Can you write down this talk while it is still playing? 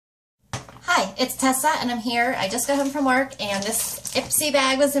it's Tessa, and I'm here. I just got home from work, and this Ipsy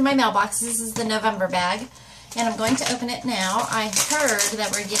bag was in my mailbox. This is the November bag, and I'm going to open it now. I heard that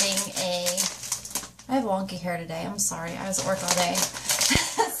we're getting I have wonky hair today. I'm sorry. I was at work all day.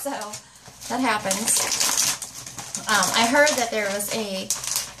 So, that happens. I heard that there was a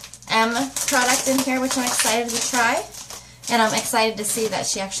M product in here, which I'm excited to try, and I'm excited to see that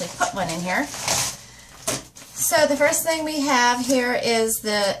she actually put one in here. So the first thing we have here is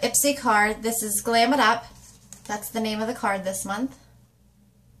the Ipsy card. This is Glam It Up. That's the name of the card this month.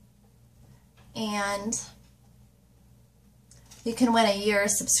 And you can win a year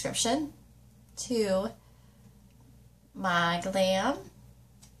subscription to My Glam.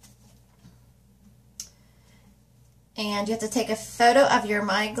 And you have to take a photo of your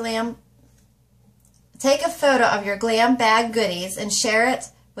glam bag goodies and share it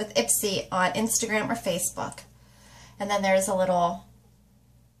with Ipsy on Instagram or Facebook. And then there's a little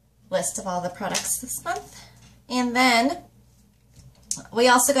list of all the products this month. And then we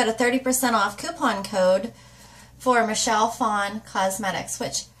also got a 30% off coupon code for Michelle Fawn Cosmetics,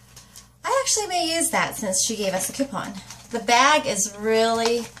 which I actually may use that since she gave us a coupon. The bag is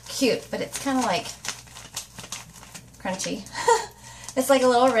really cute, but it's kind of like crunchy. It's like a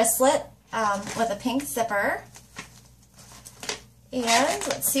little wristlet with a pink zipper. And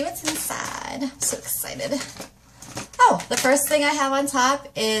let's see what's inside. I'm so excited. Oh, the first thing I have on top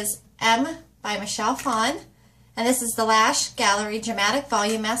is M by Michelle Fawn. And this is the Lash Gallery Dramatic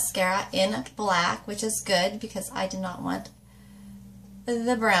Volume Mascara in black, which is good because I do not want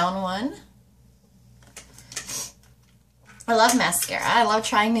the brown one. I love mascara. I love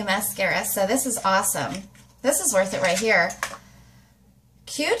trying new mascara, so this is awesome. This is worth it right here.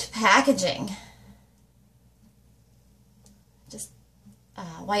 Cute packaging. Just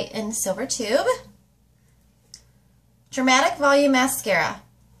white and silver tube. Dramatic Volume Mascara.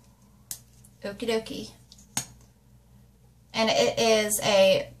 Okie dokie. And it is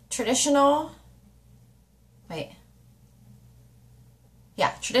a traditional,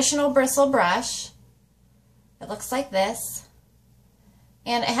 traditional bristle brush. It looks like this.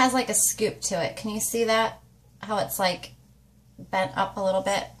 And it has like a scoop to it. Can you see that? How it's like bent up a little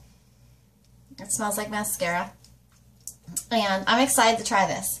bit. It smells like mascara. And I'm excited to try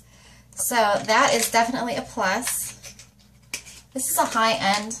this. So that is definitely a plus. This is a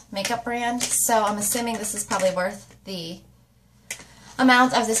high-end makeup brand, so I'm assuming this is probably worth the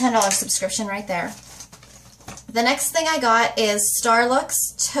amount of the $10 subscription right there. The next thing I got is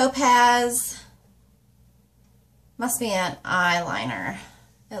Starlooks Topaz. Must be an eyeliner.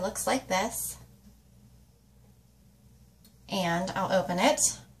 It looks like this. And I'll open it.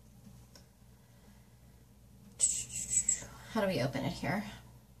 How do we open it here?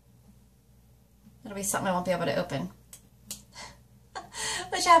 It'll be something I won't be able to open.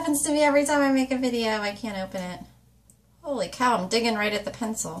 Which happens to me every time I make a video. I can't open it. Holy cow, I'm digging right at the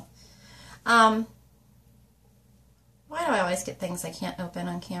pencil. Why do I always get things I can't open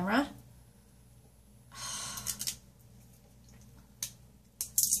on camera?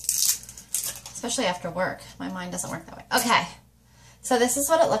 Especially after work. My mind doesn't work that way. Okay, so this is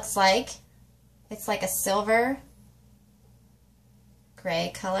what it looks like. It's like a silver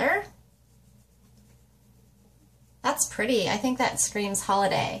gray color. That's pretty. I think that screams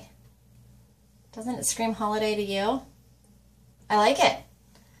holiday. Doesn't it scream holiday to you? I like it.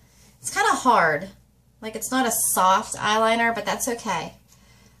 It's kind of hard. Like, it's not a soft eyeliner, but that's okay.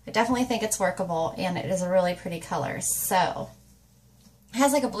 I definitely think it's workable, and it is a really pretty color. So, it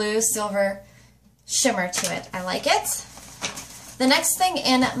has like a blue silver shimmer to it. I like it. The next thing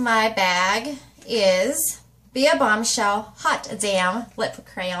in my bag is Be a Bombshell Hot Damn Lip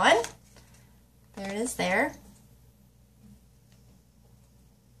Crayon. There it is there.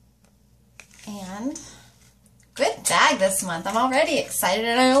 And good bag this month. I'm already excited,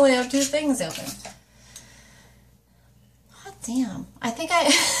 and I only have 2 things open. Hot damn. I think I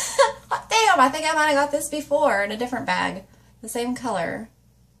might have got this before in a different bag. The same color,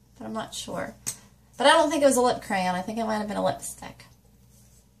 but I'm not sure. But I don't think it was a lip crayon. I think it might have been a lipstick.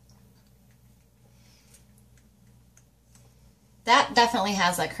 That definitely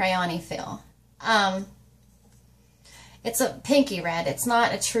has a crayon-y feel. It's a pinky red. It's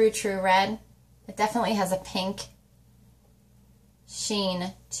not a true red. It definitely has a pink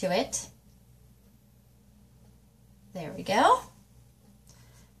sheen to it. There we go.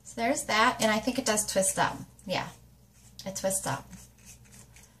 So there's that, and I think it does twist up. Yeah, it twists up.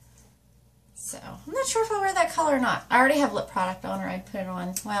 So I'm not sure if I'll wear that color or not. I already have lip product on, or I'd put it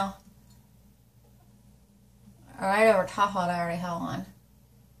on. Well, right over top of it, I already have on.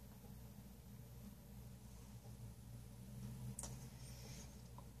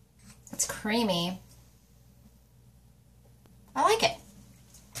 It's creamy. I like it.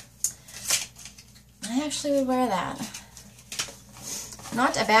 I actually would wear that.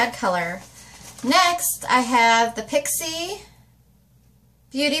 Not a bad color. Next, I have the Ipsy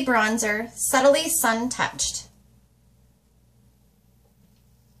Beauty Bronzer, Subtly Sun Touched.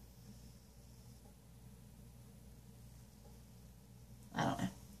 I don't know.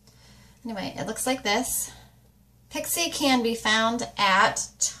 Anyway, it looks like this. Ipsy can be found at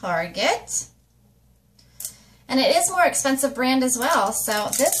Target. And it is more expensive brand as well. So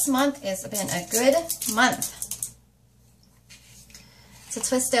this month has been a good month. It's a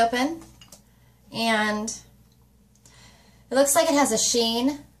twist open. And it looks like it has a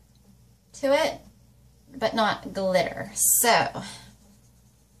sheen to it, but not glitter. So,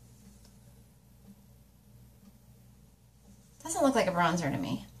 doesn't look like a bronzer to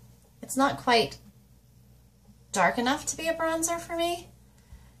me. It's not quite dark enough to be a bronzer for me.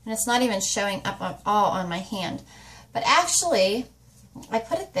 And it's not even showing up at all on my hand. But actually, I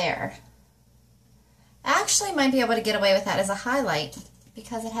put it there. I actually might be able to get away with that as a highlight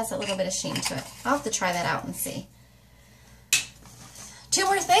because it has a little bit of sheen to it. I'll have to try that out and see. 2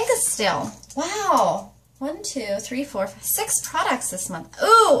 more things still. Wow. 1, 2, 3, 4, 5, 6 products this month.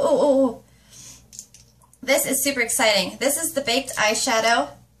 Ooh, ooh, ooh. This is super exciting. This is the Baked Eyeshadow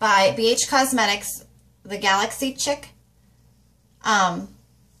by BH Cosmetics, the Galaxy Chick.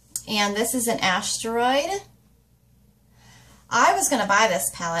 And this is an asteroid. I was going to buy this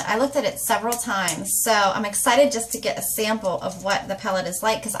palette. I looked at it several times, so I'm excited just to get a sample of what the palette is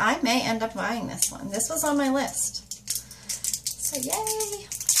like because I may end up buying this one. This was on my list. So yay!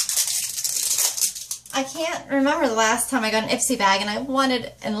 I can't remember the last time I got an Ipsy bag and I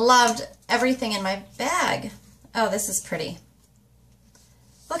wanted and loved everything in my bag. Oh, this is pretty.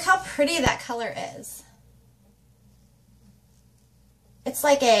 Look how pretty that color is. It's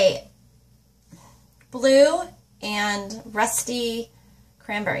like a blue and rusty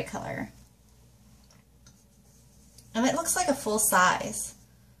cranberry color. And it looks like a full size.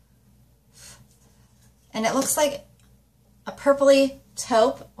 And it looks like a purpley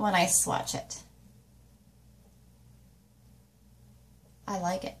taupe when I swatch it. I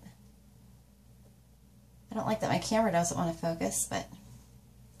like it. I don't like that my camera doesn't want to focus, but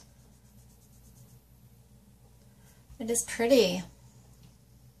it is pretty.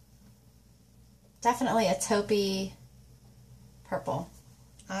 Definitely a taupey purple.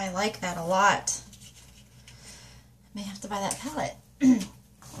 I like that a lot. I may have to buy that palette. And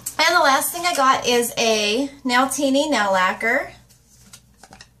the last thing I got is a Nailtini nail lacquer.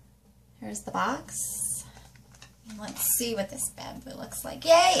 Here's the box. And let's see what this bad boy looks like.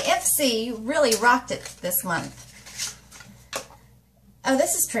 Yay, Ipsy! You really rocked it this month. Oh,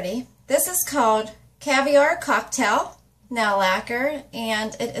 this is pretty. This is called Caviar Cocktail Nail Lacquer,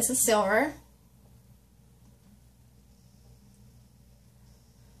 and it is a silver.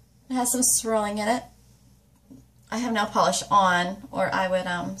 It has some swirling in it. I have nail polish on, or I would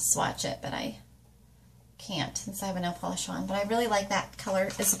swatch it, but I can't since I have a nail polish on. But I really like that color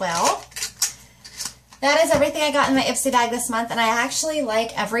as well. That is everything I got in my Ipsy bag this month, and I actually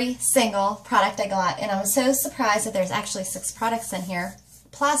like every single product I got. And I was so surprised that there's actually 6 products in here,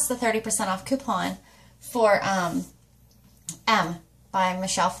 plus the 30% off coupon for M by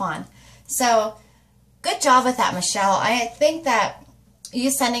Michelle Fawn. So good job with that, Michelle. I think that you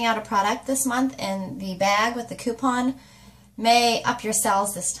sending out a product this month in the bag with the coupon may up your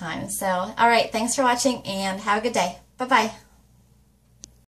sales this time. So, all right, thanks for watching and have a good day. Bye-bye.